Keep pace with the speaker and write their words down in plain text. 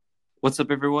What's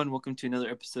up, everyone? Welcome to another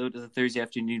episode of the Thursday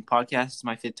Afternoon Podcast. It's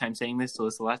my fifth time saying this, so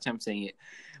it's the last time saying it.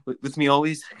 With me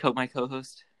always, my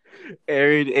co-host.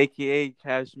 Aaron, a.k.a.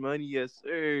 Cash Money, yes,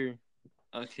 sir.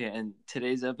 Okay, and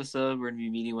today's episode, we're going to be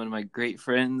meeting one of my great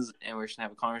friends, and we're just going to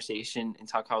have a conversation and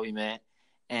talk how we met.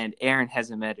 And Aaron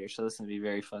hasn't met her, so this is going to be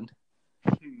very fun.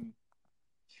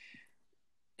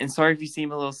 And sorry if you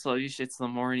seem a little sluggish. It's the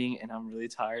morning, and I'm really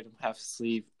tired. I'm half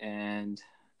asleep, and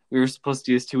we were supposed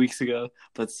to do this 2 weeks ago,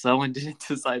 but someone didn't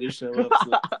decide to show up.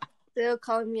 So... They're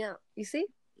calling me out. You see?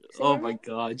 Oh my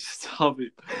God, just stop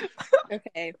it.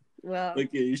 Okay, well.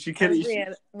 Okay, she can't.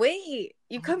 Wait,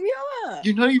 you cut me off.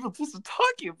 You're not even supposed to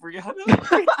talk yet, Brianna.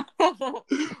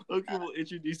 Okay, well,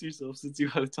 introduce yourself since you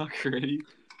had to talk already.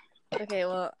 Okay,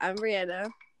 well, I'm Brianna.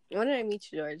 When did I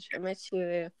meet you, George? I met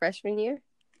you freshman year?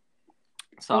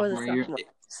 Sophomore year.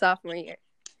 Sophomore year.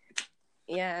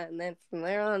 Yeah, and then from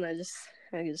there on, I just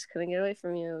couldn't get away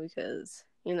from you because,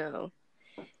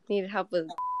 needed help with...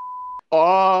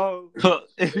 Oh!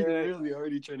 You're really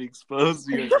already trying to expose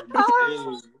me.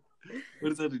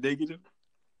 What is that, a negative?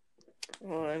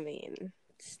 Well, I mean,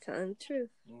 it's telling the truth.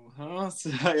 So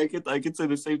I could say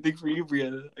the same thing for you,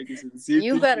 Brianna. I can say the same thing.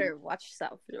 You better watch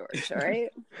yourself, George,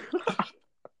 alright?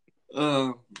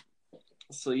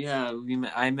 So yeah,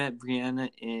 I met Brianna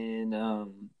in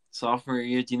sophomore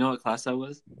year. Do you know what class that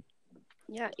was?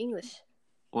 Yeah, English.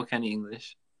 What kind of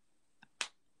English?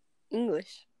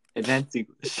 English. Advanced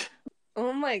English.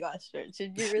 Oh my gosh, George.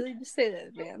 Did you really just say that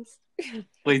advanced?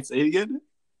 Wait, say it again?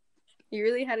 You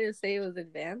really had to say it was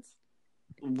advanced?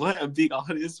 What? I'm being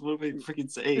honest. What am I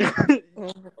freaking saying?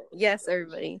 Yes,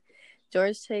 everybody.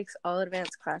 George takes all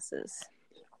advanced classes.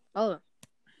 All of them.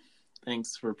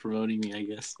 Thanks for promoting me, I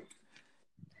guess.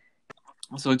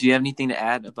 So, do you have anything to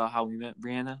add about how we met,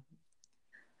 Brianna?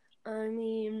 I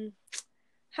mean,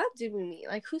 how did we meet?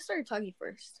 Like, who started talking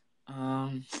first?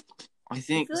 I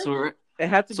think so. It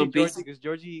had to be Georgie because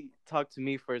Georgie talked to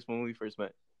me first when we first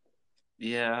met.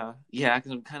 Yeah,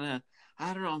 because I'm kind of,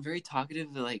 I don't know, I'm very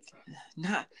talkative, but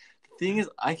the thing is,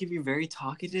 I can be very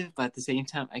talkative, but at the same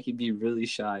time, I can be really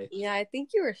shy. Yeah, I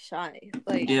think you were shy.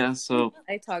 Yeah, so.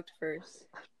 I talked first.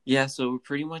 Yeah, so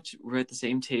we're at the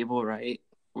same table, right?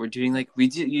 We're doing we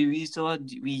used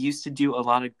to do a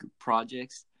lot of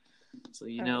projects. So,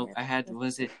 who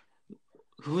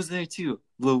was there too?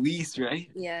 Luis,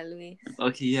 right? Yeah, Luis.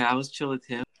 Okay, yeah, I was chill with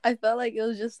him. I felt like it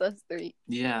was just us three.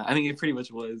 Yeah, I mean, it pretty much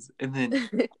was. And then,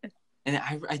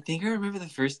 I think I remember the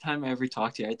first time I ever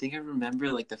talked to you. I think I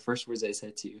remember, the first words I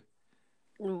said to you.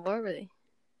 What were they?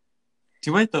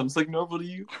 Do my thumbs look normal to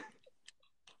you?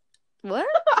 What?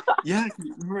 Yeah,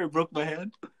 remember I broke my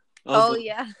hand?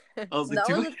 Yeah. I was that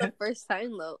wasn't the first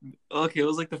time, though. Okay, it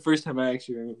was the first time I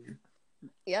actually remember.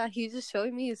 Yeah, he was just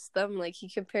showing me his thumb. He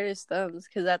compared his thumbs.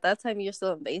 Because at that time, you're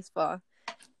still in baseball.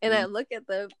 And I look at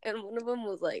them, and one of them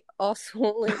was, all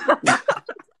swollen.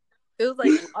 It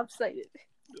was, lopsided.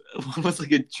 One was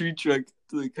like a tree trunk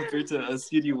compared to a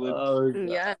skinny one. Oh,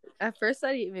 yeah, at first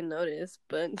I didn't even notice,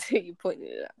 but until you pointed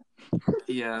it out.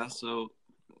 Yeah, so...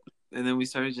 And then we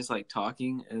started just,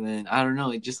 talking, and then, I don't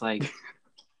know, it just, it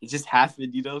just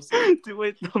happened, So, dude,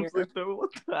 wait, thumbs what the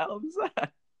hell is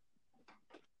that?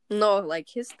 No,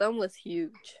 his thumb was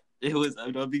huge. It was,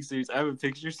 I'm not being serious. I have a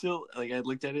picture still. I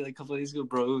looked at it a couple of days ago,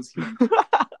 bro. It was huge.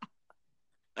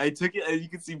 I took it, and you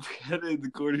can see Brianna in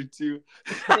the corner, too.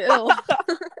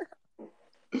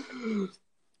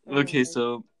 Okay,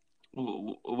 so,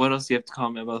 what else do you have to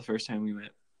comment about the first time we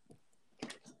met?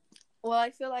 Well,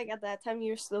 I feel like at that time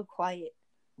you were still quiet.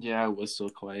 Yeah, I was still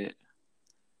quiet.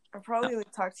 I probably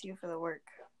would talk to you for the work.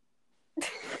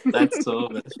 That's so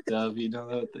messed up. You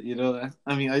know that.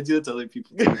 I mean, I do it to other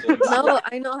people too. No,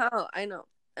 I know how. I know.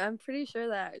 I'm pretty sure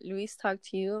that Luis talked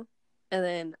to you, and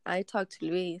then I talked to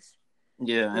Luis.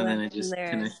 Yeah, and then it just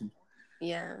connected.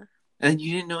 Yeah. And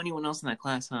you didn't know anyone else in that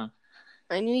class, huh?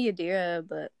 I knew Yadira,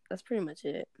 but that's pretty much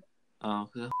it. Oh,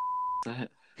 who the f*** is that?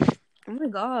 Oh my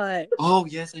God. Oh,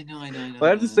 yes, I know. Why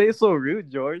have to say it so rude,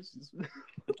 George?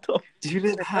 Dude,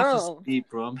 I'm half asleep,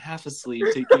 bro. I'm half asleep.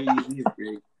 Take care of you.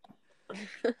 Great.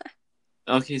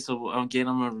 Okay, so again,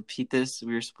 I'm gonna repeat this.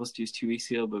 We were supposed to use 2 weeks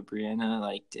ago, but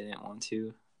Brianna didn't want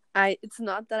to. It's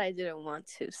not that I didn't want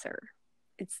to, sir.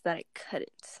 It's that I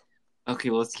couldn't.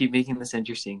 Okay, well, let's keep making this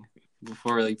interesting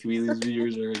before we lose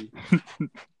viewers already.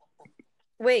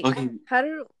 Wait, okay.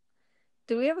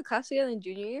 Did we have a class together in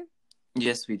junior year?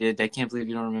 Yes, we did. I can't believe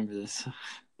you don't remember this.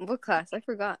 What class? I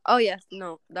forgot. Oh, yes.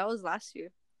 No, that was last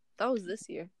year. That was this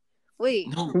year. Wait.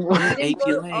 No,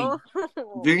 APLA.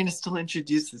 We're going to still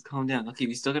introduce this. Calm down. Okay,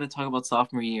 we still got to talk about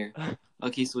sophomore year.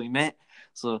 Okay, so we met.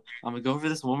 So I'm going to go over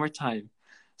this one more time.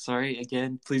 Sorry,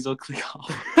 again, please don't click off.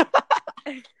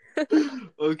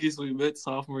 Okay, so we met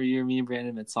sophomore year. Me and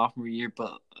Brandon met sophomore year,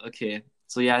 but okay.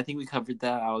 So yeah, I think we covered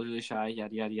that. I was really shy,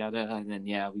 yada yada yada, and then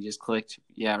yeah, we just clicked.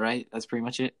 Yeah, right. That's pretty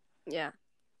much it. Yeah,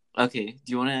 Okay.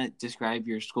 Do you want to describe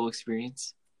your school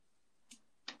experience,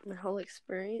 my whole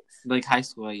experience. like high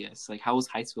school? I guess. Like, how was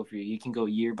high school for you? You can go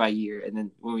year by year, and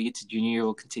then when we get to junior year,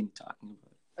 we'll continue talking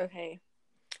about it. Okay.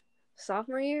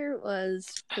 Sophomore year was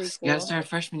pretty You gotta cool. start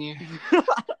freshman year.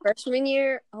 Freshman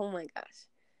year, oh my gosh.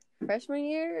 Freshman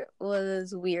year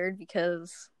was weird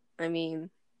because, I mean,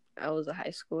 I was a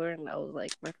high schooler and that was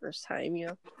like my first time, you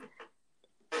know.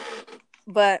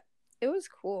 But it was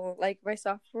cool. Like my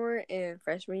sophomore and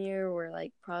freshman year were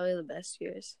like probably the best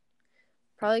years.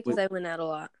 Probably because I went out a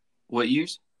lot. What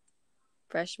years?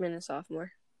 Freshman and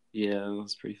sophomore. Yeah, that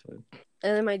was pretty fun.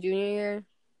 And then my junior year,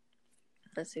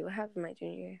 let's see, what happened my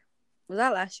junior year? Was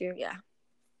that last year? Yeah.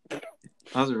 That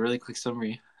was a really quick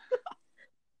summary.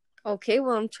 Okay,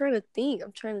 well, I'm trying to think.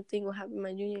 What happened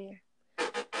my junior year.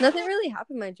 Nothing really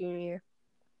happened my junior year.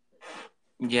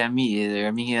 Yeah, me either.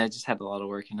 I mean, yeah, I just had a lot of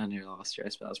work and under a lot of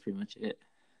stress, but that was pretty much it.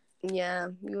 Yeah,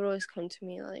 you would always come to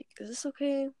me like, is this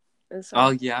okay? Oh,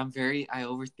 yeah, I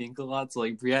overthink a lot. So,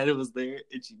 like, Brianna was there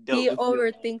and she dealt He with it.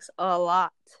 overthinks a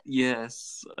lot.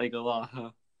 Yes, like a lot,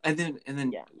 huh? And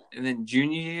then Yeah.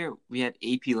 junior year, we had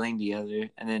AP Lang together,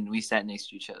 and then we sat next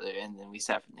to each other, and then we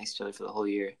sat next to each other for the whole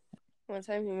year. One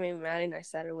time he made me mad and I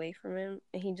sat away from him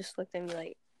and he just looked at me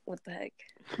like, what the heck?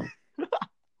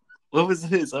 What was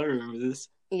this? I remember this.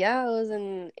 Yeah, I was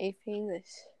in AP English.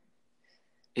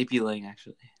 AP Lang,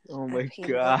 actually. Oh my AP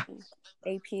god.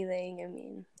 AP Lang, I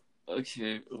mean.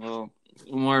 Okay, well,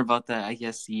 more about that, I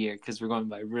guess, year, because we're going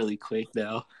by really quick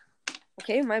now.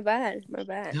 Okay, my bad.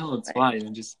 No, it's fine.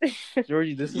 I'm just.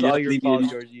 Georgie, this is Yeah, all your leave fault, you-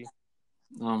 Georgie.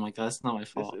 Oh my god, it's not my Yes,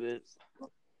 fault. it is.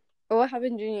 But what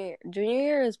happened junior year? Junior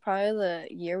year is probably the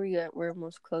year we're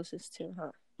most closest to,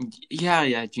 huh?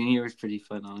 Yeah, junior year was pretty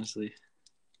fun, honestly.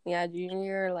 Yeah, junior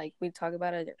year, like, we talk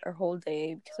about it our whole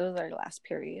day because it was our last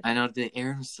period. I know that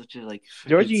Aaron was such a like.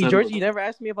 Georgie, freaking you never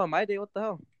asked me about my day. What the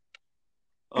hell?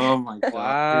 Oh my god!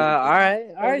 Wow.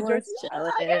 All right, Georgie.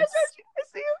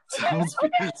 Someone's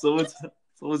jealous.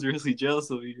 Someone's really jealous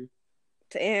of you.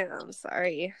 Damn,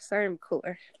 sorry. Sorry, I'm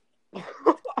cooler.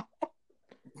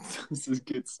 This is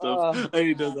good stuff. I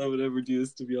didn't know that I would ever do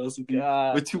this, to be honest with you.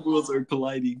 God. The two worlds are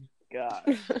colliding. God.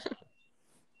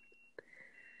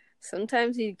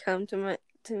 Sometimes he'd come to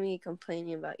me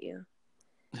complaining about you,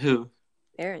 Who?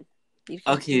 Aaron.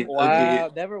 Okay. Wow.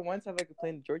 Never once have I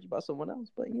complained to Georgie about someone else,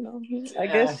 but you know, I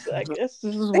guess this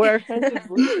is where our friendship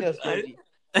leads us, Georgie.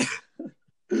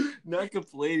 Not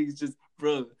complaining, it's just,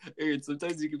 bro, Aaron,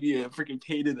 sometimes you can be a freaking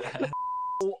pain in the ass.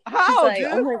 How, He's like, dude?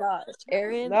 oh my gosh,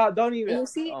 Aaron. No, don't even. You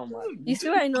see, Oh my. you see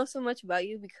why I know so much about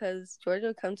you because George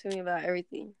will come to me about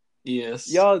everything.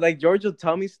 Yes. Yo, like George will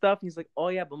tell me stuff. And he's like, "Oh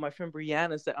yeah, but my friend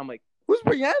Brianna said." I'm like, "Who's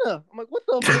Brianna?" I'm like, "What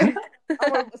the fuck?"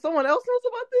 I'm like, someone else knows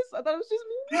about this. I thought it was just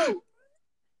me.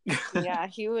 And you. Yeah,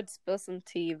 he would spill some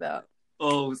tea about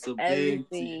Oh, so big.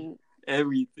 everything.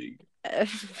 Everything.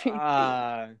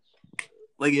 Everything.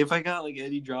 Like, if I got, like,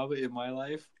 any drama in my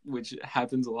life, which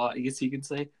happens a lot, I guess you can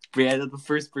say, Brianna, the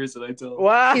first person I tell.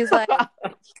 Wow. He's like,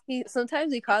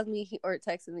 sometimes he calls me or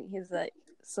texts me. He's like,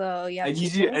 so yeah. I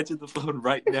need you to answer the phone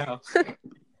right now.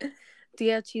 Do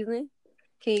you have cheese in?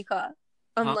 Can you call?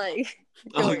 I'm Huh? like,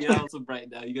 Oh, yeah, also right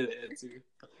now. You gotta answer.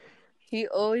 he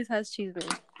always has cheese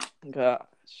in. Gosh.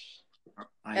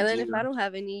 And then if I don't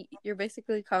have any, you're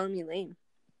basically calling me lame.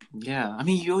 Yeah, I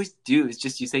mean, you always do. It's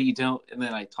just you say you don't, and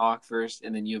then I talk first,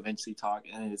 and then you eventually talk,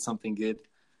 and then it's something good.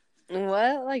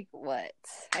 What? Like what?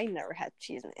 I never had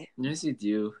cheese in. Yes, you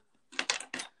do.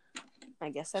 I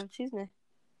guess I have cheese in.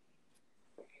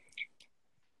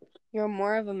 You're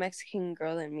more of a Mexican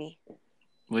girl than me.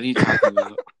 What are you talking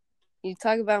about? You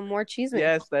talk about more cheese in.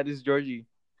 Yes, that is Georgie.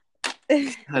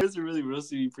 Those are really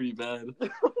roasting me pretty bad.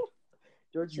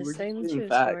 Georgie, Just we're saying the spitting truth,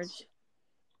 facts.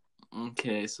 George.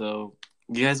 Okay, so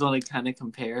you guys want to kind of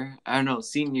compare? I don't know,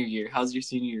 senior year. How's your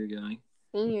senior year going?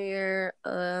 Senior year,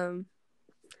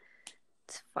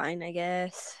 it's fine, I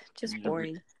guess. Just Yeah,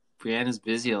 boring. Brianna's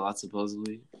busy a lot,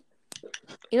 supposedly.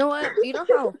 You know what? You know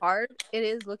how hard it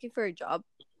is looking for a job?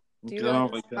 Do you Oh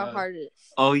realize my how God. hard it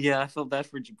is? Oh yeah, I felt bad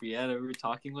for Brianna. We were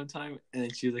talking one time, and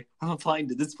then she was like, "I'm applying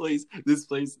to this place, this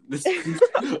place, this place."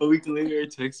 A week later, I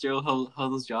text her how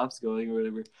those jobs going or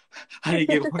whatever. I didn't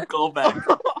get one call back.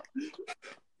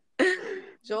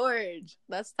 George,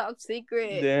 that's top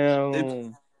secret.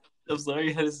 Damn. I'm sorry,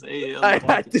 I had to say it. I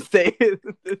had to say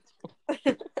it.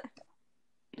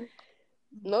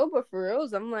 No, but for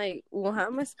reals, I'm like, well, how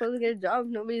am I supposed to get a job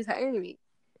if nobody's hiring me?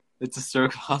 It's a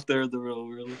circle out there in the real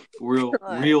world.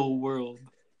 Real world.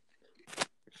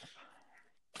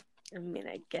 I mean,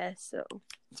 I guess so.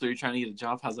 So you're trying to get a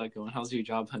job? How's that going? How's your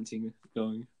job hunting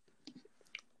going?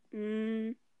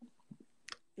 Mm,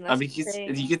 I mean, let's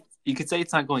say, you could say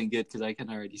it's not going good because I can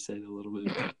already say it a little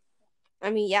bit. I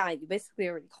mean, yeah, you basically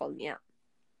already called me out.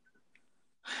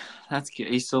 That's cute.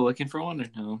 Are you still looking for one or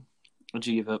no? Would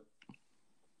you give up?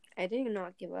 I did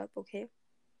not give up, okay?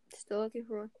 Still looking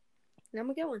for one. And I'm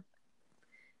gonna get one.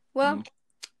 Well,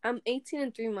 I'm 18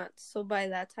 in 3 months, so by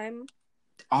that time,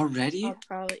 Already? I'll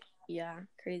probably, yeah,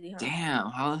 crazy, huh? Damn.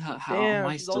 How Damn, am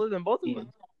I she's still? older than both of us.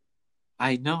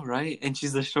 I know, right? And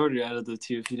she's the shorter out of the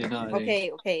two. If you didn't know that.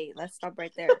 Okay, let's stop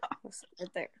right there.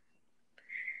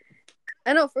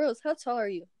 I know, for real, how tall are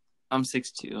you? I'm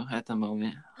 6'2" at the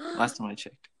moment. Last time I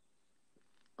checked.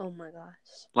 Oh my gosh.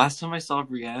 Last time I saw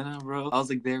Brianna, bro, I was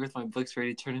like there with my books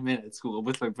ready to turn him in at school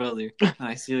with my brother, and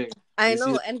I see her. I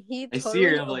know, and he I see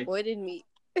her, totally I'm like- avoided me.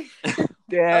 Damn. I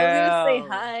was gonna say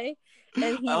hi,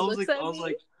 and he I was looks like, at I was me.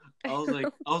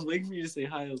 like, I was waiting for you to say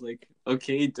hi. I was like,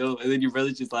 okay, dope. And then your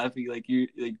brother's just laughing, like you,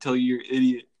 like tell you you're an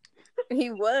idiot. He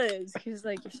was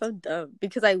like, you're so dumb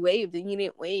because I waved and you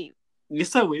didn't wave.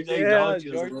 Yes, I waved. I Yeah, acknowledged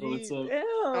you. I was like, oh, Georgie. what's up? Damn.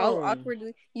 All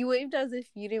awkwardly, you waved as if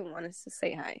you didn't want us to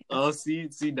say hi. Oh, see,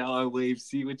 now I wave.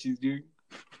 See what she's doing.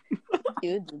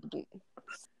 You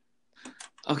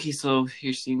Okay, so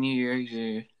your senior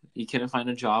year, you couldn't find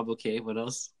a job. Okay, what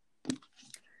else?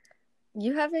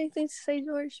 You have anything to say,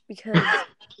 George? Because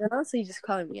you're honestly just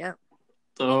calling me out.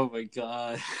 Oh my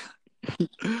god.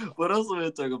 What else am I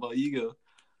gonna talk about? You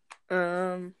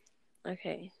go.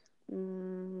 Okay.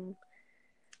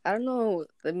 I don't know.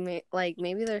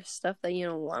 Maybe there's stuff that you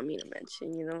don't want me to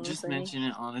mention. You know what Just I'm saying? mention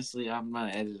it honestly. I'm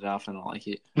gonna edit it off. I don't like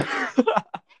it.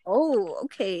 Oh,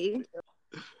 okay.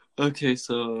 Okay,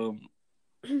 so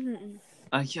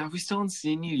yeah, are we still in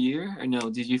senior year or no?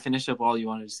 Did you finish up all you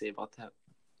wanted to say about that?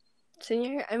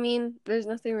 Senior, I mean, there's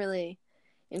nothing really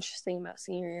interesting about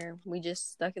senior year. We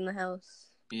just stuck in the house.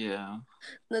 Yeah,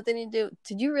 Nothing to do.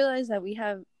 Did you realize that we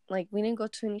didn't go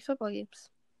to any football games?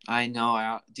 I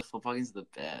know. Football games are the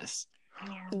best.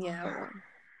 Yeah,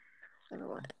 I don't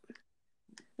want it.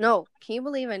 No, can you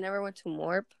believe I never went to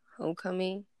Morp,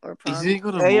 homecoming, or You prom? didn't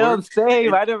go to Hey, yo, Morp?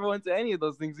 same. I never went to any of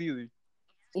those things either.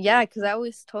 Yeah, because I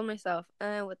always told myself,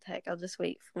 what the heck, I'll just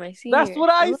wait for my senior. That's what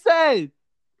I said.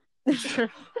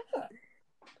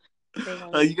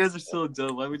 You guys are so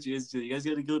dumb. Why would you guys do that? You guys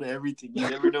gotta go to everything. You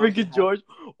never know. what can Freaking George.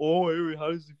 Oh, Harry,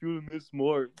 how does it feel to miss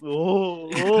more? Oh.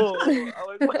 I'm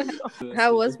like, what?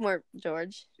 How was Morp,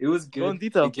 George? It was Go in good.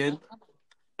 detail. Again.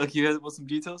 Okay, you guys want some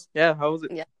details? Yeah, how was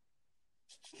it? Yeah.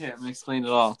 Okay, I'm gonna explain it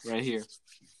all right here.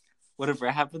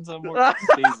 Whatever happens on Morp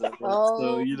stays up.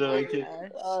 So you know I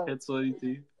can't say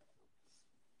anything.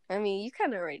 I mean, you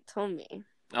kind of already told me.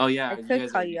 Oh yeah, I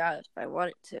could call you out if I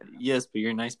wanted to. Yes, but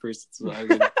you're a nice person, so I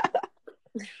would.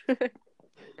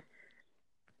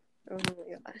 Oh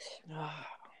my gosh.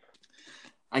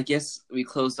 I guess we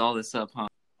closed all this up, huh?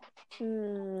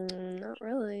 Not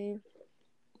really.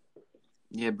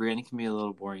 Yeah, Brianna can be a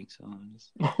little boring, so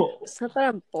It's not that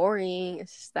I'm boring.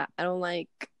 It's just that I don't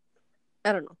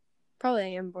know. Probably I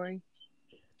am boring.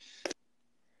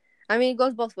 I mean, it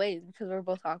goes both ways because we're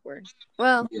both awkward.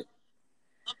 Well, yeah.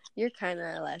 You're kind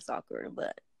of less awkward,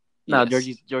 but Nah, Yes.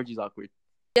 Georgie's awkward.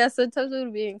 yeah. Sometimes we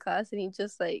would be in class and he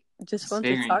just wants to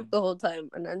Staring. talk the whole time,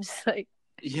 and I'm just like,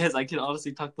 Yes, I can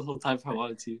honestly talk the whole time if I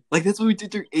wanted to. Like that's what we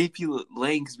did through AP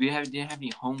Lane because didn't have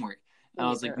any homework. And I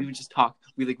was like, we would just talk.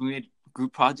 We made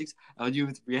group projects. I would do it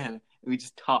with Brianna, and we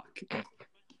just talk.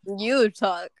 you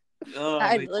talk. Oh,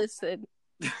 I'd listen.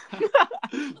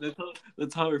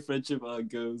 that's how our friendship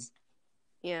goes.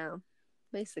 Yeah,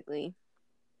 basically.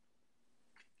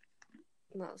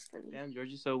 That was funny. Damn,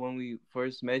 Georgie, so when we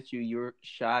first met you, you were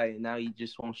shy, and now you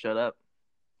just won't shut up.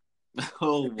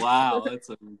 Oh wow, that's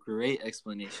a great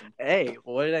explanation. Hey,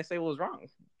 what did I say was wrong?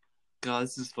 God,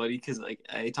 this is funny because like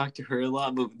I talk to her a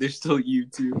lot, but there's still you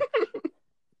too.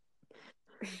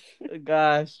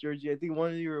 Gosh, Georgie, I think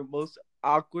one of your most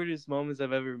awkwardest moments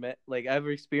I've ever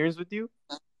experienced with you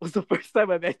was the first time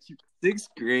I met you. 6th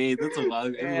grade, that's a while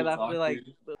ago. And I Everyone's feel like,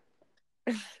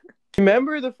 awkward.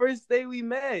 remember the first day we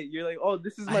met? You're like, oh,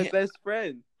 this is my best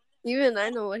friend. Even I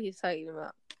know what he's talking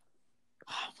about.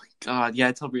 Oh my god, yeah,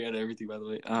 I tell Brianna everything by the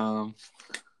way. God,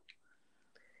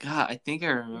 I think I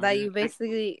remember That you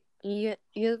basically you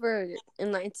were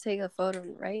in line to take a photo,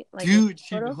 right? Like dude,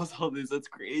 she photo? knows all this. That's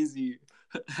crazy.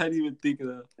 I didn't even think of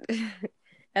that.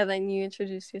 And then you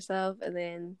introduced yourself, and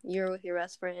then you were with your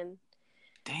best friend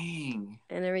Dang.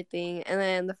 and everything. And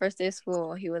then the first day of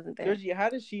school, he wasn't there. Georgie, how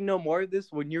does she know more of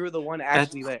this when you were the one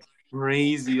actually there?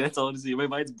 Crazy. That's honestly my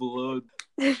mind's blown.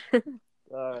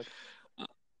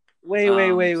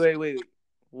 Wait.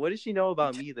 What does she know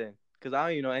about me then? Because I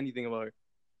don't even know anything about her.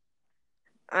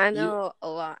 I know a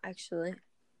lot, actually.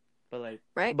 But like,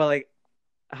 Right?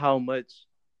 how much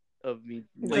of me?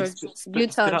 Like, George, spit you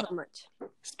tell him out- how much.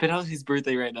 Spit out his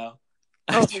birthday right now.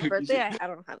 Oh, his birthday? I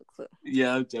don't have a clue.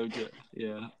 Yeah,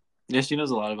 yeah. Yeah, she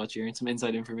knows a lot about you and some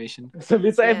inside information. Some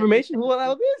inside Yeah. information. Who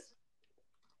allowed this?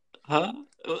 Huh?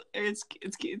 Well, it's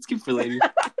cute for later.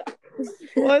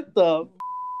 What the?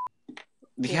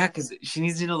 Yeah, because she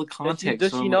needs to know the context.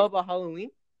 Does so she I'm know like- about Halloween?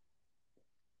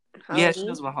 Yeah, she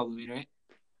knows about Halloween, right?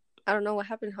 I don't know what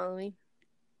happened Halloween.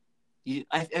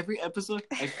 Every episode,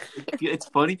 it's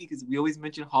funny because we always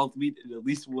mention Halloween in at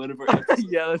least one of our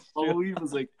episodes. Yeah, that's true. Halloween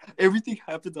was like everything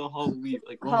happened on Halloween.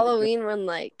 Like oh my God. Halloween when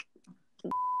like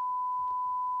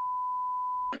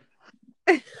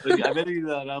Like, I better leave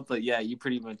that out, but yeah, you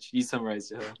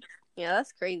summarized it. Huh? yeah,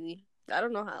 that's crazy. I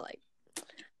don't know how like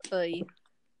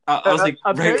I was like,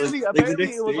 apparently, right, like the apparently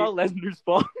next it was day. all Lesnar's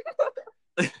fault.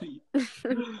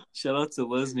 Shout out to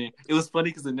Lesnar. It was funny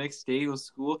because the next day was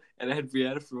school, and I had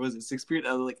Brianna for sixth period.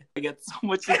 I was like, I got so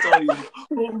much to tell you.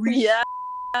 Holy yeah.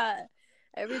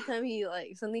 Every time he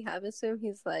like something happens to him,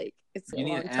 he's like, "It's a You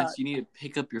need long to talk." answer. You need to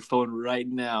pick up your phone right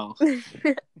now.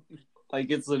 Like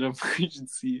it's an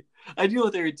emergency. I deal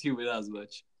with Aaron too, but not as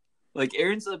much. Like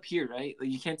Aaron's up here, right? Like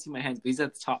you can't see my hands, but he's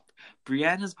at the top.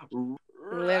 Brianna's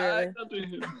right under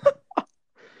him.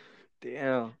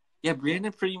 Damn. Yeah,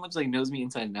 Brianna pretty much like knows me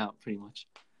inside and out, pretty much.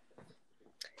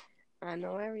 I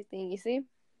know everything. You see,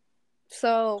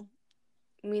 so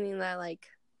meaning that like,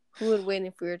 who would win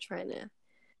if we were trying to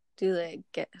do like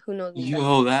get who knows?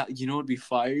 Yo, that you know what'd be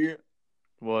fire?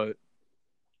 What?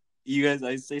 You guys,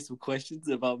 I say some questions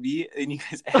about me, and you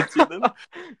guys answer them.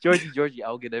 Georgie,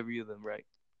 I'll get every of them right.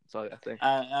 That's all I gotta say.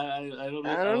 I don't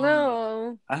know. I don't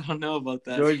know. I don't know about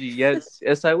that. Georgie, yes,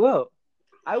 I will.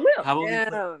 I will. How about we Yeah,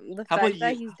 play- the how fact about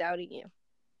that you? he's doubting you.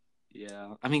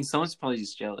 Yeah, I mean, someone's probably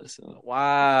just jealous. So.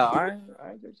 Wow. All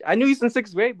right, Georgie. I knew you since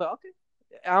 6th grade, but okay.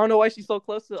 I don't know why she's so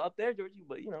close to up there, Georgie,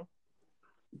 but you know,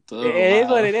 Oh, it is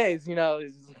wow. what it is. You know.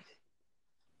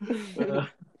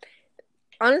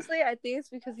 Honestly, I think it's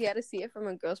because he had to see it from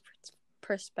a girl's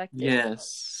perspective.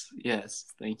 Yes,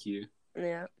 thank you.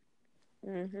 Yeah.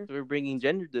 Mm-hmm. So we're bringing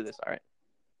gender to this, all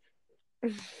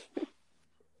right?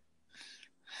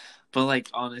 But like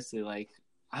honestly, like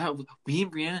me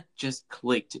and Brianna just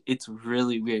clicked. It's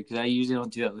really weird because I usually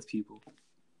don't do that with people.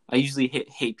 I usually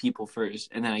hate people first,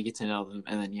 and then I get to know them,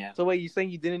 and then yeah. So wait, you saying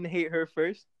you didn't hate her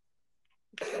first?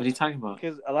 What are you talking about?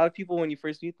 Because a lot of people, when you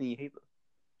first meet them, you hate them.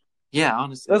 Yeah,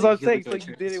 honestly, That's like, what I'm you saying. could So look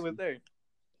you at did it her- with her.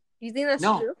 You think that's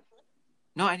No. true?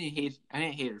 No, I didn't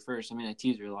hate her first. I mean, I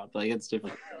teased her a lot, but like it's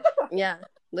different. Yeah.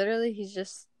 Literally, he's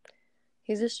just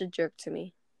a jerk to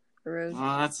me. Rude.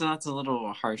 That's a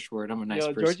little harsh word. I'm a nice Yo,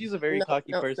 person. Georgie's a very No,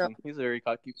 cocky no, person. no. He's a very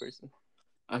cocky person.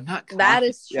 I'm not. That cocky.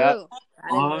 is true. Yeah. That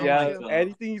is Oh very Yeah, my true. God.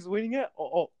 anything he's winning at,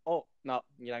 no, you're not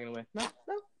gonna win. No,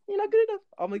 you're not good enough.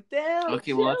 I'm like, damn,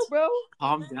 Okay, chill, well, let's- bro.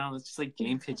 Calm down. It's just like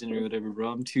game pigeon or whatever,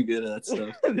 bro. I'm too good at that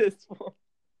stuff. This one.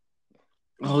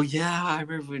 Oh yeah, I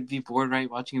remember we'd be bored, right,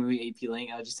 watching a movie AP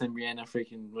Lang. I just send Brianna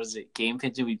freaking game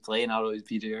pigeon we'd play, and I'd always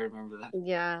beat her. I remember that.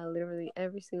 Yeah, literally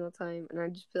every single time, and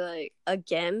I'd just be like,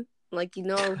 again, like you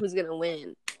know who's gonna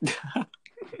win.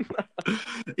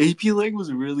 AP Lang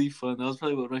was really fun. That was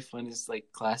probably one of my funnest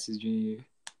like classes junior year,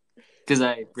 because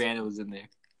Brianna was in there.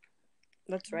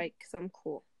 That's right, because I'm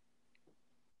cool.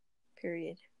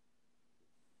 Period.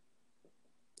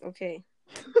 Okay.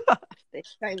 Stay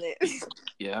silent.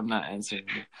 Yeah, I'm not answering.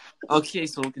 Okay,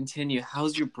 so we'll continue.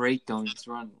 How's your break going? It's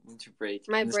we're on winter break.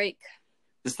 My This- break.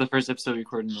 This is the first episode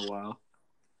recorded in a while.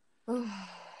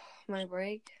 My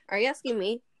break. Are you asking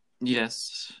me?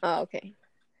 Yes. Oh, okay.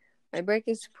 My break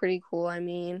is pretty cool. I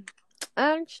mean,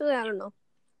 actually, I don't know.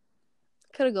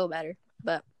 Could have go better,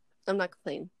 but I'm not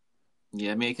complaining.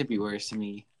 Yeah, I mean, it could be worse. I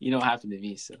mean, you know what happened to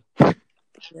me, so.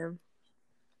 Yeah,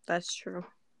 that's true.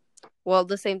 Well,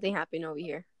 the same thing happened over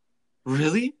here.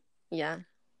 Really? Yeah.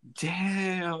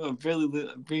 Damn, I'm really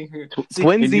bring her.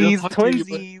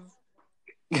 Twinsies.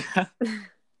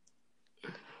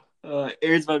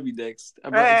 Aaron's about to be next.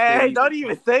 I'm not Hey, explaining don't it.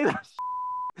 even say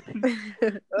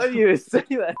that. Don't even say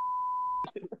that.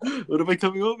 What am I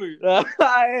coming over?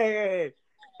 Hey.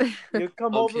 You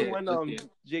come over Okay, when okay.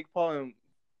 Jake Paul and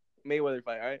Mayweather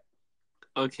fight, all right?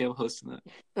 Okay, I'm hosting that.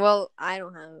 Well, I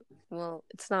don't have. Well,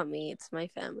 it's not me. It's my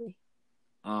family.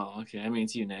 Oh, okay. I mean,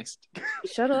 it's you next.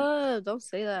 Shut up! Don't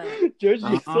say that. Georgie,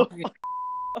 Uh-huh. so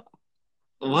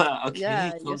What? Okay, Yeah,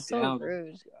 calm you're so down.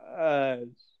 rude. gosh.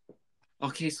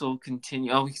 Okay, so we'll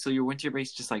continue. Oh, so your winter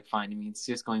break's just like fine. I mean, it's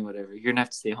just going whatever. You're gonna have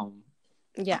to stay home.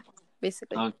 Yeah,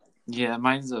 basically. Yeah,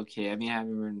 mine's okay. I mean, I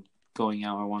haven't been going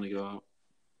out. I want to go out.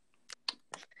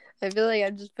 I feel like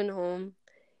I've just been home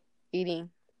eating,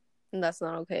 and that's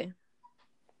not okay.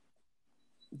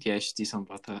 Yeah, I should do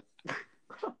something about that.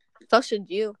 So should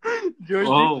you. George,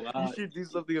 Oh, you wow. should do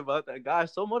something about that.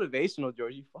 Gosh, so motivational,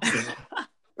 George. You fucking...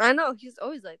 I know, he's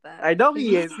always like that. I know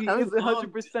he He's is. He telling is me.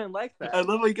 100% like I that.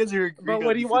 love how you guys are agreeing. But on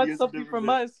when he this and wants you guys have something never from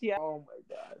met. us, oh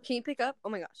my god. Can you pick up? Oh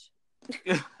my gosh.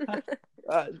 Yeah,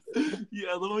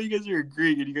 I love how you guys are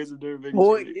agreeing and you guys have never met.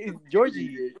 Boy, each other. it's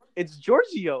Georgie. It's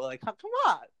Giorgio. Like, come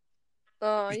on.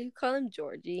 Oh, you call him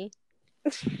Georgie.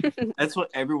 That's what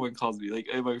everyone calls me. Like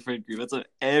in my friend group, that's what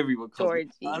everyone calls me.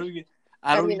 Georgie.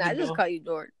 I don't I even just know. call you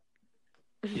George.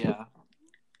 Yeah.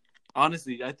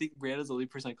 Honestly, I think Brianna's the only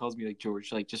person that calls me like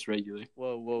George, like just regular.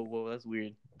 Whoa. That's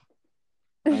weird.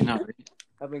 I know, right?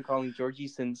 I've been calling Georgie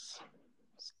since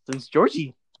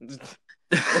Georgie.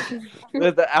 I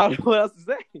don't know what else to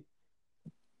say.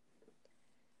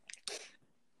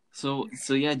 So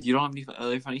yeah, you don't have any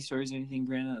other funny stories or anything,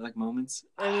 Brianna? Like moments?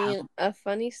 I mean, a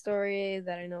funny story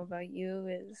that I know about you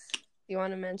is, you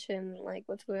want to mention like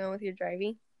what's going on with your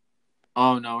driving?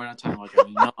 Oh no, we're not talking about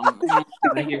driving. No,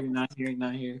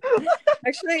 not here.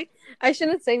 Actually, I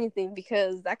shouldn't say anything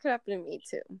because that could happen to me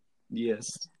too.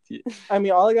 Yes. Yeah. I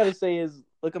mean, all I gotta say is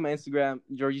look at my Instagram.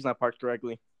 Georgie's not parked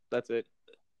correctly. That's it.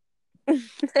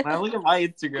 I look at my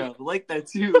Instagram. I like that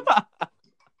too.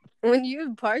 When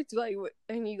you parked, like,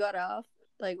 and you got off,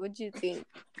 like, what'd you think?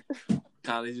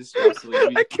 God, they just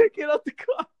absolutely. I can't get out the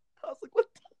car. I was like, what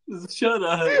the? Shut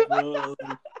up, bro.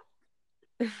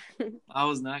 I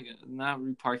was not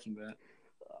reparking that.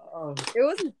 It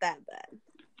wasn't that bad.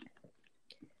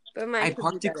 But I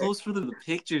parked it close for the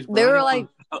pictures. Bro. They were like,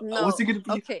 no. What's it gonna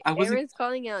be? Okay, Aaron's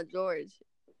calling out George,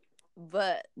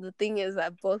 but the thing is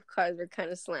that both cars were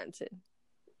kind of slanted.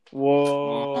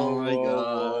 Whoa! Oh my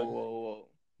God! Whoa!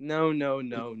 No!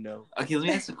 Okay, let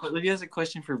me ask a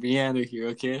question for Brianna here.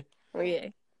 Okay.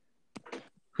 Okay.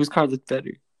 Whose car looked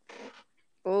better?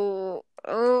 Oh!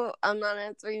 I'm not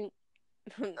answering.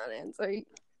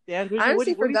 Yeah, I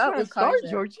honestly forgot what car,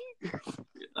 Georgie.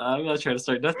 I'm not trying to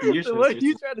start nothing. You're What are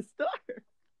you trying to start?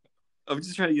 I'm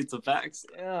just trying to get some facts.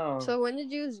 Yeah. So when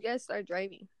did you guys start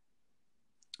driving?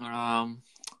 I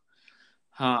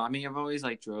mean, I've always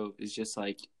like drove. It's just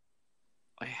like,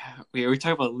 wait, are we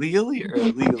talking about legally or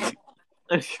illegally?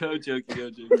 I'm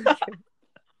joking.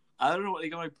 I don't know when I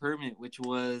got my permit, which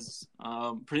was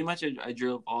pretty much I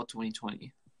drove all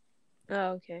 2020. Oh,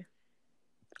 okay.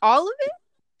 All of it?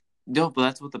 No, but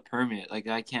that's with the permit. Like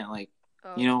I can't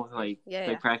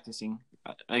practicing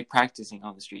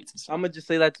on the streets and stuff. I'm gonna just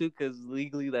say that too because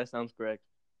legally that sounds correct.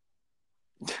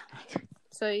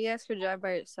 So you guys could drive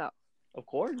by yourself? Of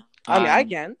course. I mean, I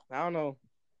can. I don't know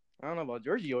about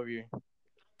Georgie over here.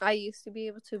 I used to be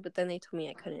able to, but then they told me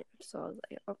I couldn't. So I was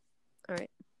like, oh, all right.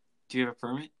 Do you have a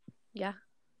permit? Yeah.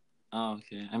 Oh,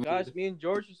 okay. I mean, gosh, me and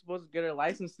George were supposed to get our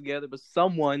license together, but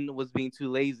someone was being too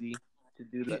lazy to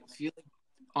do that. I feel like,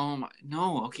 oh my,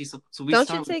 no. Okay, so we don't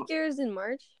you take yours in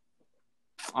March?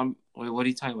 Wait, what are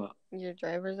you talking about? Your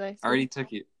driver's license. I already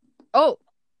took it. Oh,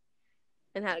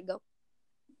 and how'd it go?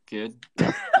 Good. All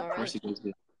Of right. course it goes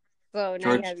good. So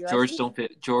now you have your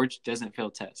license? George doesn't fail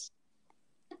tests.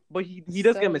 But he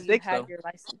does get mistakes you have though. Your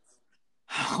license.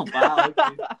 Oh wow.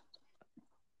 Okay.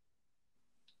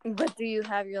 But do you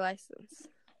have your license?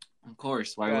 Of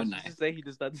course. Why wouldn't I? Just say he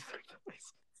does not deserve the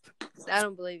license. I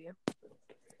don't believe you.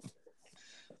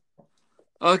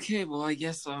 Okay, well, I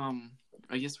guess we're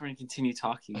gonna continue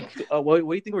talking. What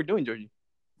do you think we're doing, Georgie?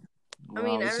 I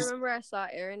mean, I remember I saw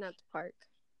Aaron at the park.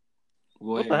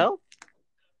 What the hell?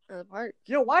 At the park.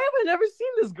 Yo, why have I never seen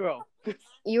this girl?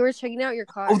 You were checking out your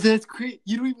car. Oh, that's great.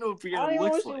 You don't even know what I Brianna don't know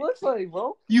looks what like. she looks like,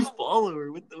 bro. You follow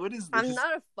her. What is this? I'm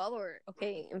not a follower.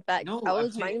 Okay, in fact, No, I I'm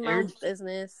was saying minding my own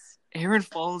business. Aaron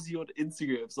follows you on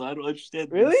Instagram, so I don't understand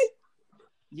this. Really?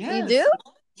 Yes. You do?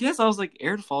 Yes, I was like,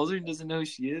 Aaron follows her and doesn't know who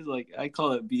she is. Like, I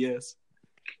call it BS.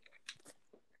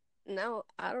 No,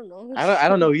 I don't know. I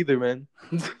don't know either, man.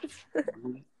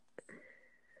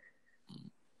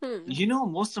 You know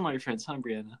most of my friends, huh,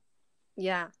 Brianna?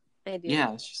 Yeah, I do.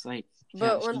 Yeah, it's just like.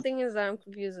 But one thing is that I'm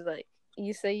confused is like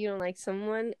you say you don't like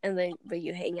someone but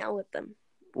you hang out with them.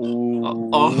 Ooh.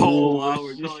 Oh, wow,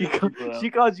 we're calling people out. She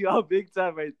called you out big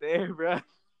time right there, bro.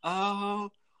 Oh,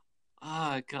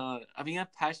 God. I mean,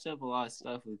 I've patched up a lot of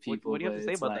stuff with people. What do you have to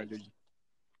say about like, that, Georgie?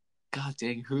 God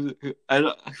dang, who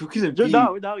could it be?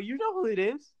 No, you know who it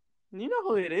is. You know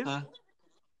who it is.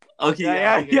 Okay,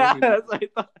 yeah. That's what I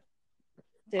thought.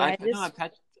 I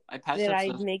patched Did up I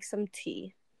stuff. make some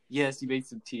tea? Yes, you made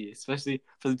some tea, especially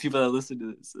for the people that listen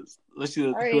to this. Especially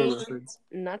the Sorry. who are my friends.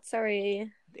 Not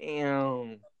sorry.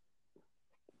 Damn.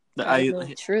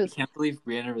 The truth. I can't believe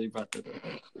Brianna really brought that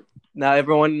up. Now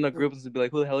everyone in the group is to be like,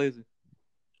 who the hell is it?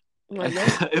 My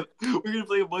God. We're gonna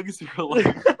play Among Us for a while.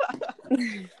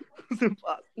 It's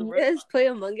impossible, You bro. guys play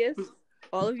Among Us?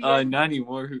 All of you? guys? Not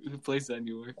anymore. Who plays that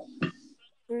anymore?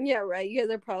 Yeah, right. You guys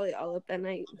are probably all up at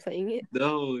night playing it.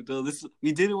 No.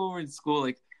 We did it when we were in school.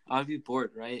 Like, I'd be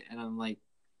bored, right? And I'm like,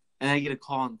 and I get a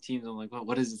call on Teams. I'm like,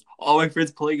 what is this? All my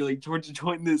friends playing. Like, Georgia,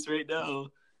 join this right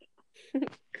now.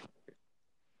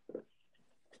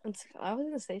 I was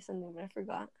gonna say something, but I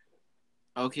forgot.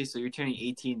 Okay, so you're turning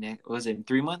 18 next. Was it in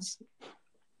 3 months?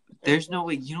 There's no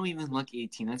way. You don't even look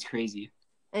 18. That's crazy.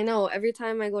 I know. Every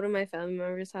time I go to my family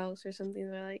member's house or something,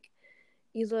 they're like,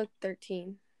 "You look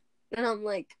 13," and I'm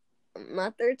like, "I'm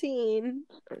not 13.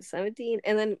 I'm 17."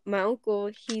 And then my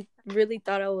uncle, he really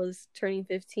thought I was turning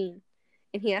 15,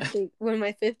 and he asked me when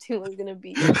my 15 was gonna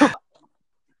be,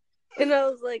 and I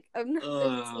was like, "I'm not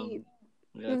 15."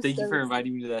 Yeah, thank you for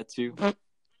inviting me to that too.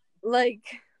 Like,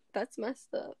 that's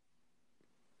messed up.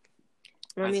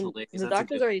 I That's mean, hilarious. the That's a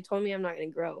doctors good- already told me I'm not gonna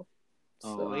grow.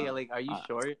 Oh, So, Wait, like, are you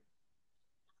short?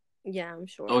 yeah, I'm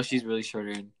sure. Oh, she's really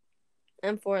shorter.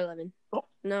 I'm 4'11". Oh,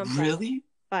 No, I'm Really?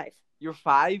 5. You're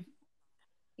 5?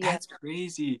 Yeah. That's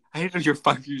crazy. I didn't know you're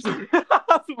 5 years old. I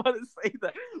was about to say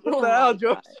that. What Oh the hell, my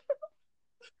George?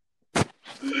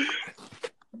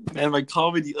 Man, my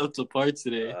comedy upped apart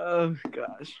today. Oh,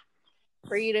 gosh.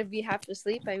 For you to be half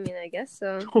asleep, I mean, I guess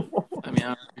so. I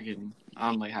mean,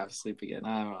 I'm like half asleep again.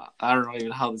 I don't know even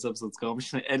how this episode's going. I'm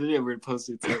just gonna edit it and we're gonna post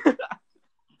it. So.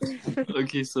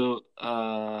 Okay, so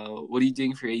what are you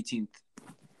doing for your 18th?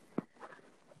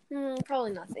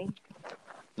 Probably nothing.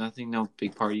 Nothing, no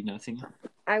big party, nothing.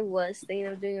 I was thinking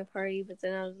of doing a party, but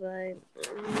then I was like,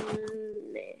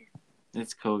 nah.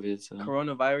 It's COVID, so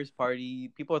Coronavirus party.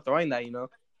 People are throwing that, you know?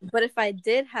 But if I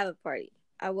did have a party,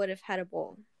 I would have had a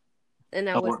bowl. And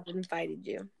I Oh, would have invited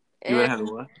you. you would And have had a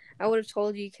what? I would have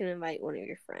told you can invite one of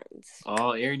your friends.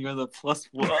 Oh, Aaron, you're the plus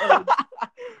one.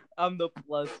 I'm the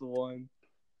 +1.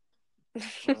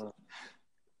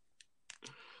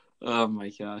 Oh my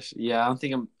gosh. Yeah, I don't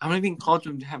think I'm gonna be in college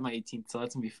when I have my 18th, so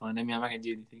that's gonna be fun. I mean, I'm not gonna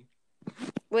do anything.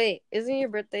 Wait, isn't your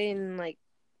birthday in like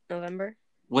November?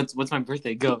 What's my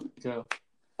birthday? Go.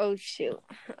 Oh shoot.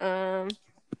 Yeah,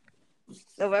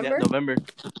 November? November.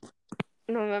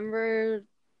 November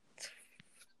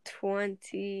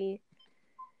 23rd?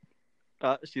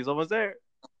 She's almost there.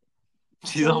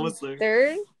 She's almost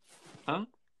there. Huh?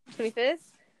 25th?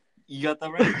 You got that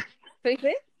right?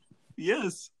 25th?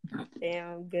 Yes.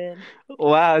 Damn, I'm good.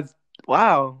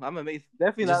 Wow. I'm amazed.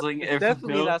 Definitely Just not. like It's every-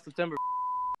 definitely no. not September.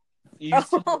 You used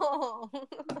to- Oh.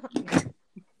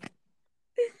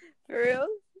 For real?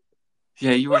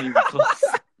 Yeah, you weren't even close.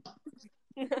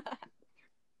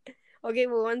 Okay,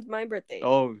 well, when's my birthday?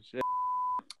 Oh shit.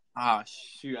 Ah,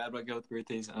 shoot, I'm not good with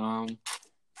birthdays.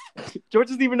 George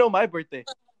doesn't even know my birthday.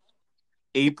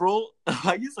 April.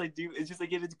 I guess I do. It's just I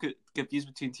get confused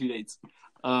between 2 dates.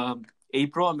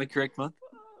 April. Am I correct month?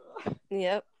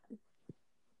 Yep.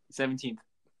 17th.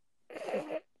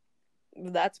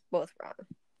 That's both wrong.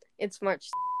 It's March.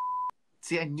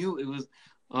 See, I knew it was.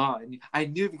 Oh, I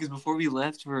knew it because before we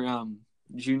left for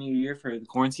junior year for the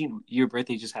quarantine, your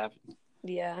birthday just happened.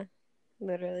 Yeah,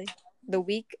 literally. The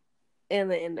week,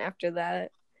 and then after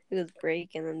that, it was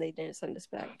break, and then they didn't send us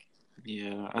back.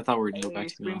 Yeah, I thought we were gonna go back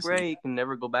to Spring Austin. break and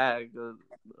never go back.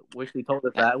 Wish they told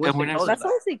us that. And we're never- That's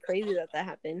honestly crazy that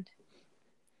happened.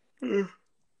 We're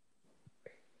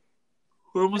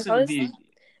almost I gonna saw be.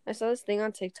 I saw this thing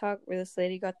on TikTok where this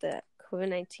lady got the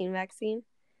COVID-19 vaccine,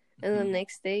 and the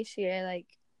next day she had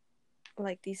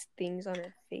like these things on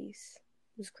her face.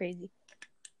 It was crazy.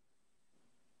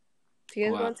 Do you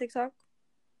guys go Wow. on TikTok?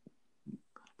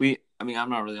 I mean, I'm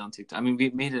not really on TikTok. I mean, we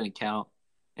made an account,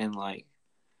 and like,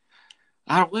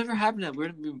 I don't. Whatever happened to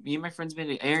that? Me and my friends made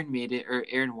it. Aaron made it, or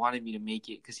Aaron wanted me to make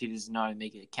it because he doesn't know how to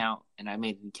make an account, and I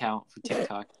made an account for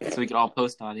TikTok so we could all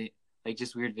post on it, like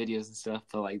just weird videos and stuff.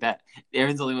 But like that,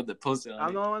 Aaron's the only one that posted on I'm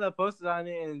it. the only one that posted on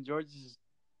it, and George just,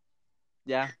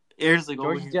 yeah. Aaron's like,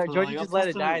 George, oh, George like, just I'll let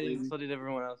it post die, later. and so did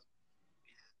everyone else.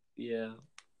 Yeah,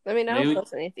 I mean, I Maybe- don't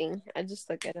post anything. I just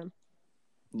look at them.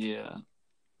 yeah.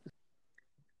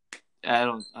 I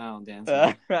don't dance.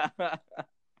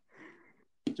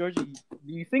 George, do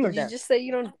you sing or Did you dance? just say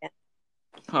you don't dance?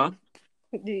 Huh?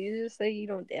 Did you just say you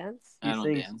don't dance? I He don't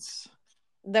sings. dance.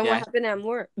 Then Yeah. what happened at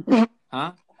work?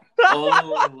 Huh?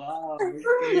 Oh wow.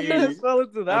 You just fell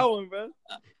into that one, bro.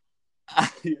 I'm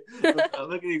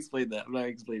not gonna explain that. I'm not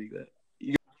explaining that.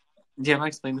 Yeah, I'm not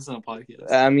explaining this on a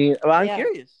podcast. I mean, I'm Yeah.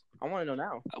 curious. I want to know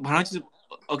now. Why don't you?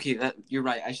 Okay, you're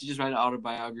right. I should just write an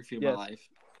autobiography of Yes. my life.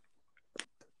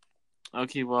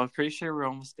 Okay, well, I'm pretty sure we're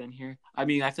almost done here. I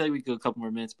mean, I feel like we could go a couple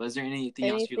more minutes, but is there anything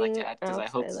else you'd like to add? Because I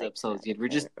hope this episode is good. We're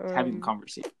just having a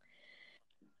conversation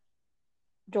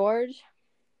George,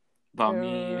 about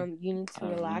me. you need to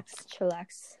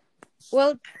chillax.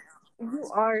 Well, you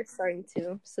are starting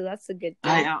to, so that's a good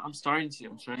thing. I'm starting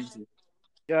to.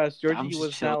 Gosh, I'm Georgie just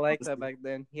was chill. not like that back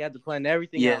then. He had to plan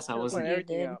everything Yes, out. I wasn't. You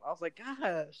did. I was like,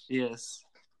 gosh. Yes.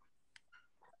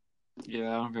 Yeah,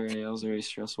 I was a very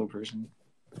stressful person.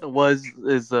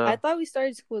 I thought we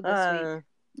started school this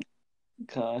week.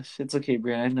 Gosh, it's okay,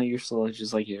 Brian. I know you're slow,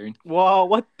 just like Aaron. Whoa,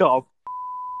 what the?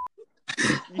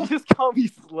 You just call me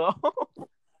slow.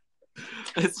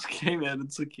 It's okay, man.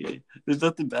 It's okay. There's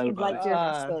nothing bad about Like it. you're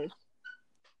not slow.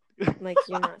 Like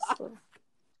you're not slow.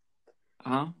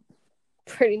 Huh?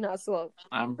 Pretty not slow.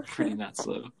 I'm pretty not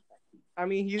slow. I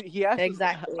mean, he asked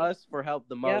us for help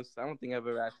the most. Yep. I don't think I've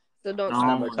ever asked. So don't Oh that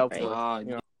stop much my help right? for us, God.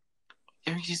 you know?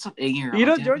 Aaron, you stop egging her You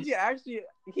know, on, damn Georgie it. actually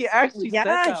said Yeah,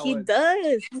 that he once.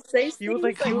 does. He says He was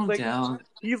things Calm down.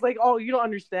 he's like, oh, you don't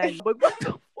understand. But what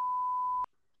the?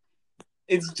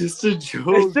 It's just a joke.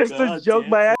 It's just a joke,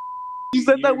 my ass. You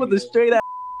said that with a straight ass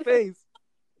face.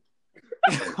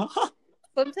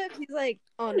 Sometimes he's like,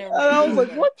 oh, never And I was mind.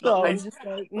 like, what the? I'm just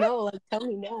like, no, like, tell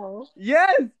me now.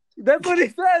 Yes, that's what he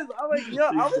says. I'm like, yo,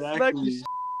 I'm gonna smack the Exactly. shit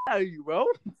out of you, bro.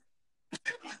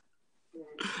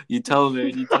 You tell her,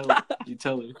 man. You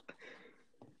tell her.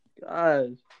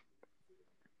 Gosh.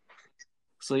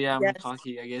 So yeah, I'm Yes.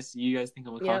 cocky. I guess you guys think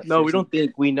I'm a Yep. cocky. No, we person. don't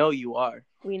think. We know you are.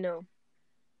 We know.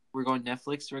 We're going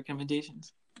Netflix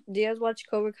recommendations. Do you guys watch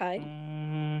Cobra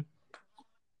Kai?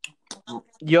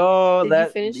 Yo, Did you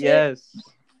that finish it? yes.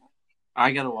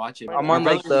 I gotta watch it. I'm My on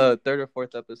like the third or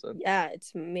fourth episode. Yeah, it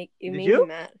made Did me you?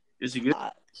 mad. Is it good?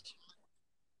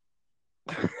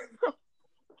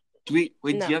 Wait,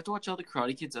 No. do you have to watch all the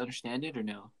Karate Kids to understand it or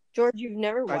no? George, you've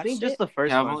never watched I think it? just the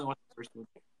first Yeah, I've one. only watched the first one.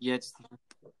 Yeah, just the first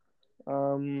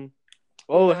one.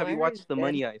 Oh, No, have I you heard watched it's The good.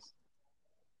 Money Heist?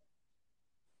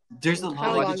 There's a How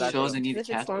lot long of is good that shows show? I need to If it's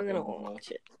catch long, up then I on, won't though.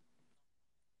 watch it.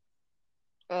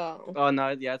 Oh. Oh no,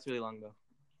 yeah, it's really long though.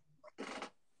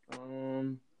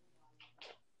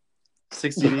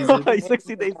 60 Days In.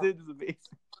 60 Days In is amazing.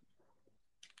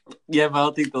 Yeah, but I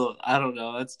don't think I don't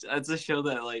know. That's a show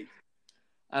that like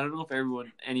I don't know if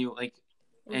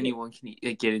anyone can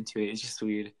get into it. It's just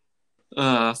weird.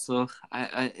 So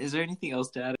is there anything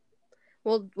else to add?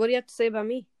 Well, what do you have to say about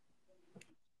me?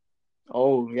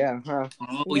 Oh yeah, huh?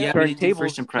 Oh Yeah. yeah, we need to do Turntables,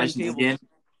 first impressions turntables. again.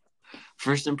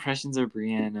 First impressions of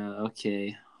Brianna.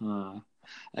 Okay.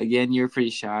 Again, you're pretty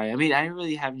shy. I mean, I didn't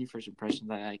really have any first impressions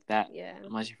like that. Yeah.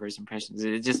 Much of first impressions.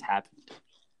 It just happened.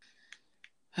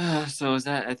 So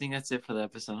I think that's it for the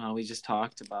episode, huh? We just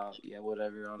talked about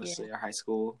whatever, honestly, our high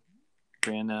school.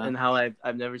 Brianna. And how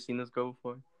I've never seen this girl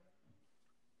before.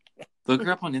 Look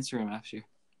her up on Instagram after.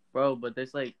 Bro, but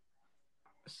there's like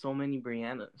so many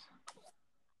Briannas.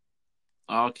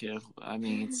 Okay. I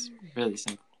mean, it's really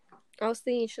simple. I was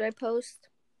thinking, should I post?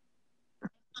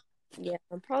 Yeah,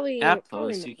 I'm probably. Yeah,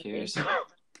 probably post. Who not. cares?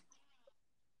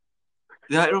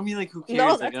 No, I don't mean like who cares. No,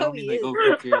 like that's I how don't mean he like is.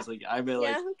 who cares. Like I meant Yeah,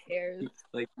 like who cares?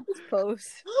 like Just post.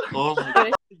 oh my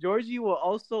god. Georgie will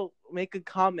also make a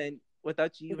comment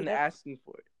without you even Yeah. asking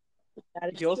for it.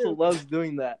 That is He also true. loves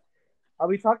doing that. I'll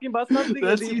be talking about something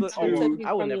That's and he's you like, oh, too. well,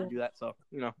 I would never do that. So,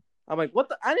 I'm like, what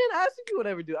the? I didn't ask if you would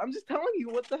ever do it. I'm just telling you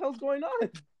what the hell's going on.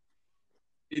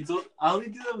 I only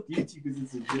do that with you two because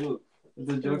it's a joke. It's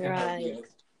a joke. I have you Right.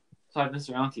 guys. So I mess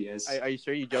around with you guys. Are you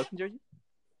sure you're joking, Georgie?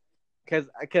 Because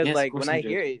Yes, of like course when I'm I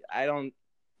hear joking. it, I don't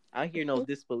hear no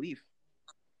disbelief.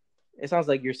 It sounds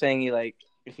like you're saying it like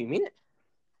if you mean it.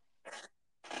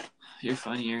 You're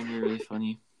funny, Aaron. You're really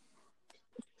funny.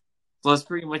 So that's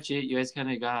pretty much it. You guys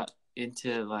kind of got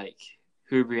into like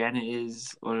who Brianna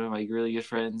is, one of my really good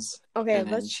friends. Okay, And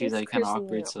then let's she's just like kind of christen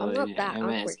awkward, it. so I'm not that I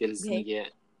went as awkward. good as it's gonna Okay?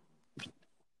 get.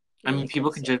 I mean, people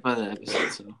can judge by the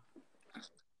episode, so.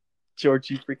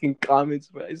 Georgie freaking comments,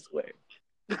 but I swear.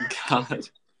 God.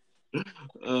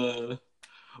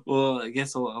 Well, I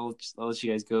guess I'll let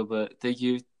you guys go, but thank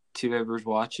you to whoever's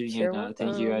watching, Sure, and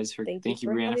thank you guys for thank thank you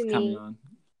you, for Brianna, for having coming me. on.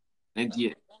 And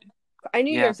yeah, I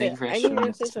knew you Yeah, were thank you for I knew you were actually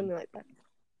gonna say listening. something like that.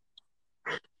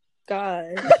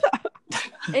 God.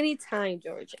 Anytime,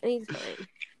 George. Anytime.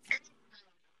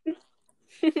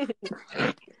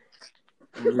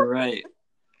 you're right.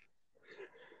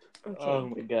 Okay. Oh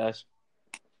my gosh.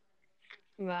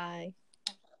 Bye.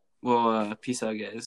 Well, peace out, guys.